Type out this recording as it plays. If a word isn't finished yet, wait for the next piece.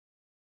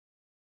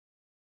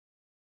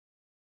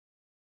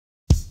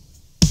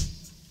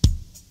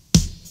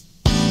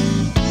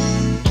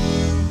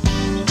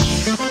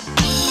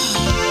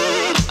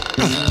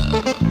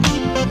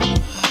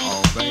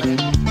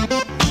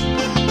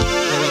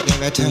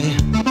tell you,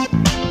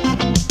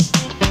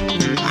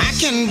 I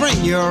can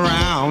bring you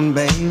around,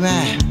 baby,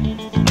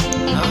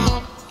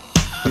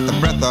 with the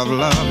breath of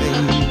love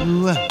in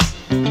you.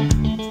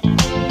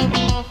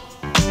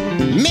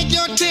 Make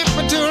your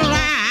temperature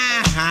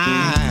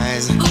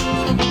rise.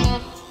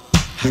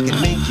 I can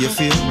make you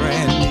feel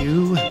brand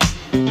new.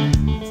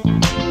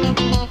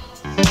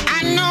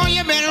 I know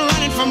you've been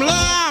running from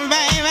love,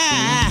 baby.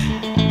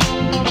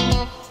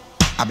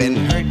 I've been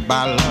hurt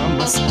by love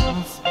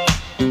myself.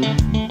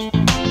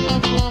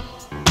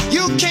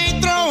 You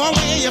can't throw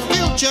away your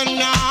future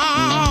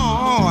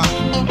now.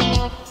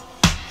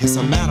 It's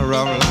a matter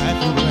of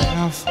life and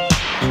breath.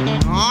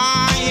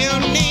 All you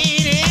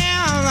need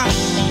is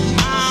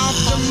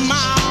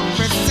mouth-to-mouth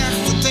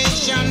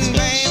resuscitation,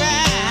 baby.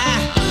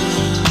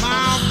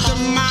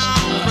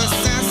 Mouth-to-mouth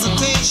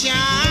resuscitation.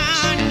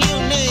 You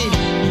need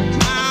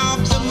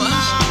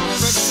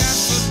mouth-to-mouth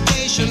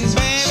resuscitation,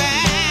 baby.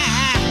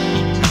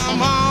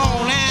 Come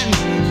on and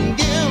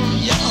give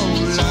your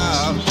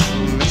love to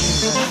me.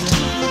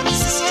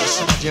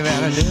 What you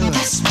better do?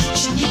 That's what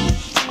you need.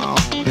 Oh.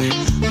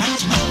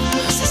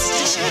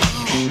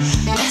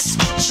 That's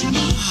what you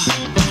need.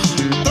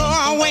 Throw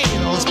away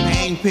those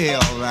pain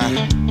pills.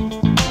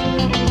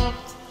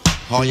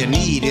 All you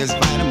need is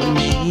vitamin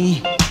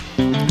E.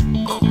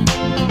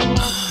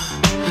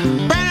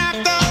 Burn up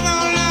those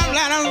old love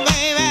letters,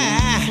 baby,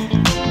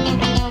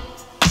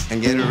 and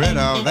get rid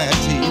of that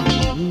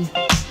TV.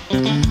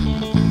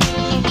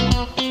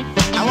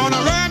 I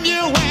wanna rub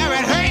you where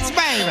it hurts,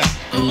 baby.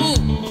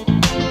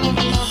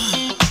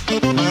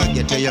 Hug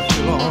you till you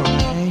feel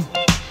alright.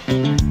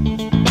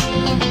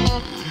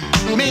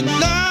 Make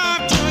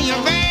love to you,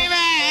 baby.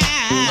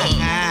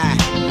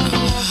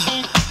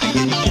 I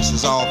give you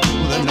kisses all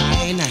through the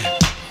night.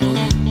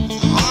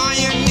 All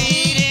you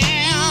need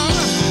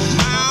is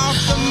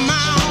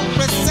mouth-to-mouth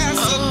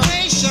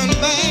resuscitation,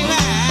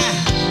 baby.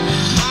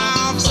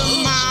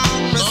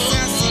 Mouth-to-mouth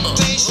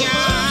resuscitation.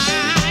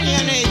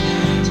 You need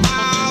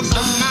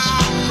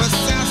mouth-to-mouth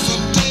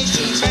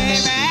resuscitation,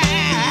 baby.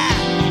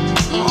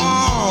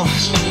 Oh,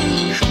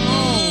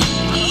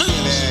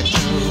 give it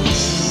to me.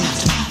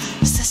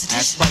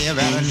 That's what you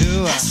better do.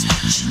 That's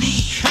what you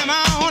need. Come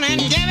on and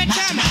give it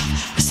to me.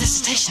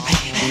 Resuscitation,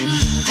 baby.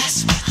 That's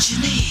what you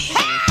need.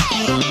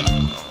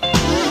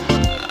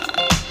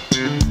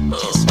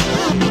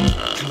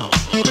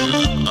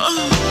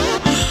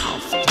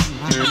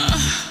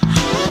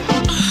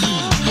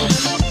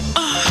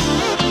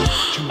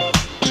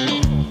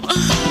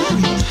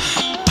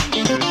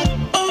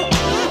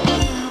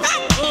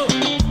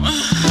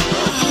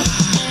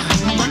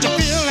 Don't you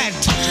feel that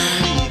touch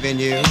leaving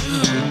you?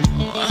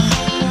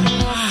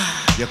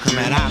 You're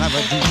coming out of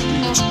a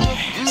deep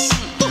trance.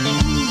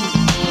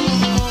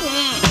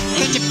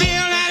 Can't you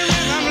feel that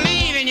rhythm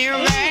leaving you,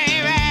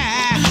 baby?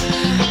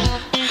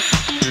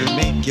 It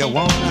make you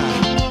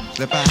wanna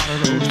slip out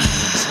of those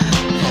pants.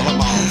 Pull them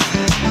off.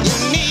 You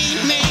need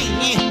me,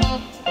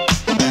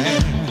 baby.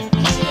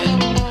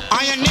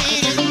 All you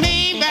need is me,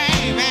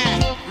 baby.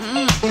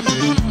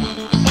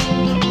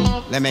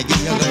 Let me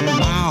give you a little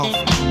mouth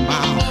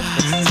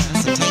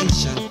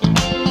resuscitation.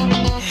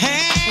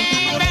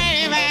 Hey,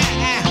 baby.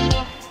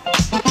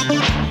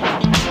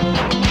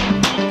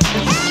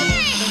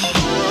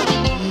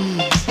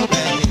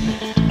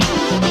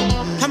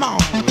 Come on,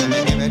 let me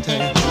give it to you.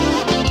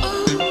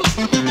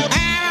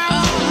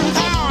 I'll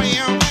call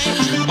you,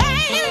 baby.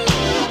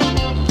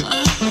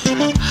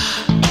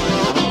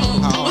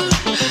 Oh,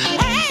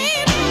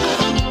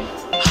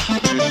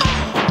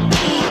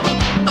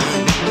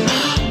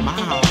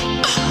 mouth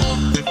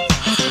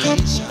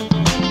resuscitation.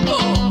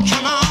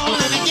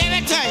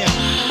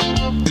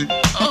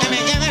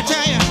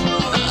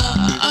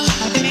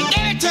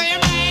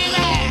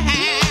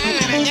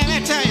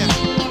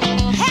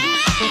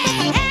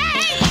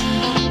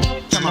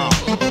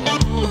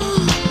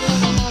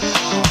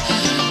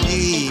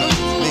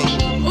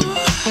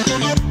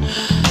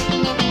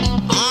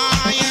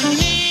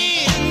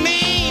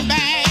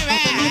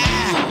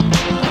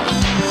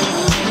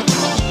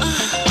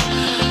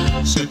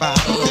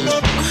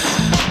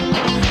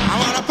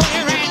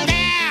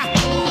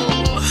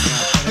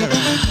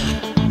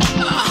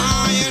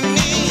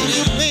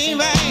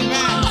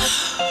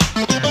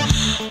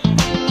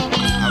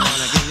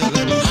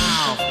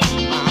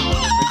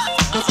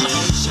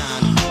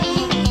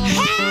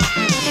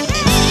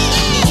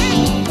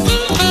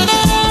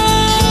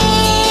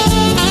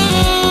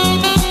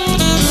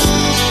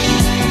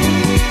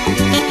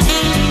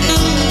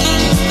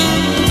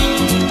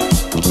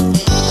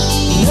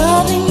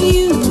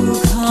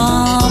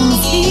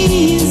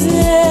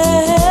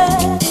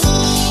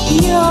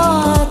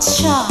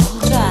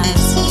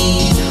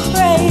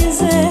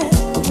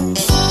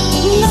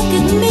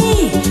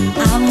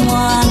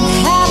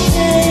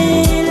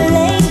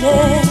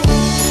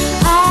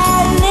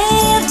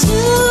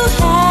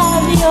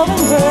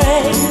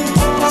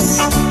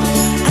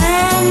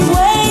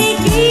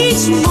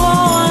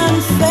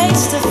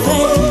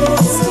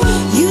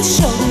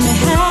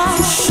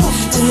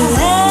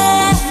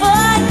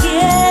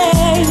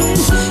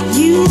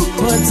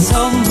 put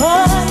so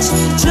much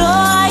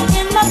joy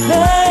in my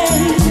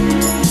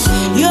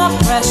pain. Your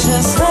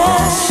precious love.